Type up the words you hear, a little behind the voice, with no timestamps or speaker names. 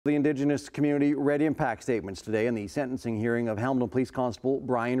The Indigenous community read impact statements today in the sentencing hearing of Hamilton Police Constable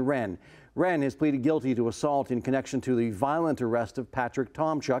Wren. Wren has pleaded guilty to assault in connection to the violent arrest of Patrick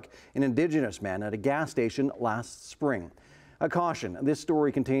Tomchuk, an Indigenous man, at a gas station last spring. A caution, this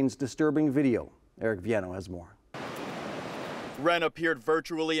story contains disturbing video. Eric Vieno has more. Wren appeared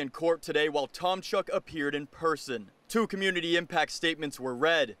virtually in court today while Tomchuk appeared in person. Two community impact statements were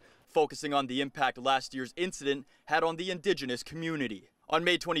read, focusing on the impact last year's incident had on the Indigenous community. On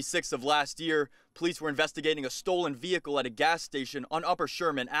May 26th of last year, police were investigating a stolen vehicle at a gas station on Upper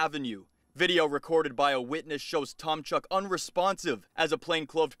Sherman Avenue. Video recorded by a witness shows Tomchuk unresponsive as a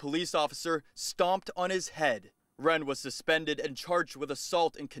plainclothes police officer stomped on his head. Wren was suspended and charged with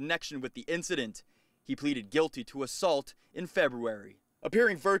assault in connection with the incident. He pleaded guilty to assault in February.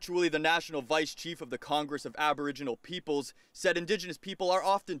 Appearing virtually, the National Vice Chief of the Congress of Aboriginal Peoples said Indigenous people are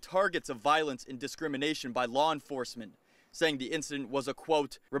often targets of violence and discrimination by law enforcement, saying the incident was a,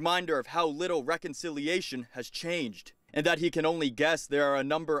 quote, reminder of how little reconciliation has changed, and that he can only guess there are a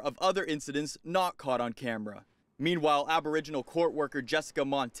number of other incidents not caught on camera. Meanwhile, Aboriginal court worker Jessica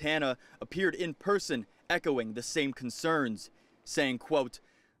Montana appeared in person, echoing the same concerns, saying, quote,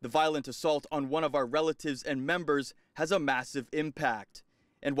 the violent assault on one of our relatives and members has a massive impact,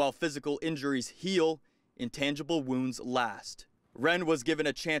 and while physical injuries heal, intangible wounds last. Wren was given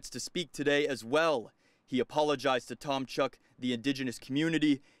a chance to speak today as well. He apologized to Tomchuk, the Indigenous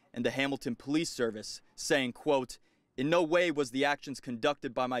community, and the Hamilton Police Service, saying, quote, in no way was the actions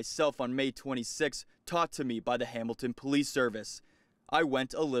conducted by myself on May 26 taught to me by the Hamilton Police Service. I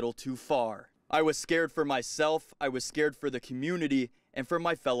went a little too far. I was scared for myself, I was scared for the community, and for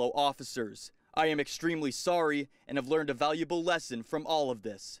my fellow officers. I am extremely sorry and have learned a valuable lesson from all of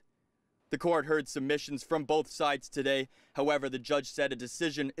this. The court heard submissions from both sides today. However, the judge said a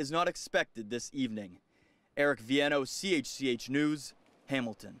decision is not expected this evening. Eric Vieno, CHCH News,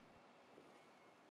 Hamilton.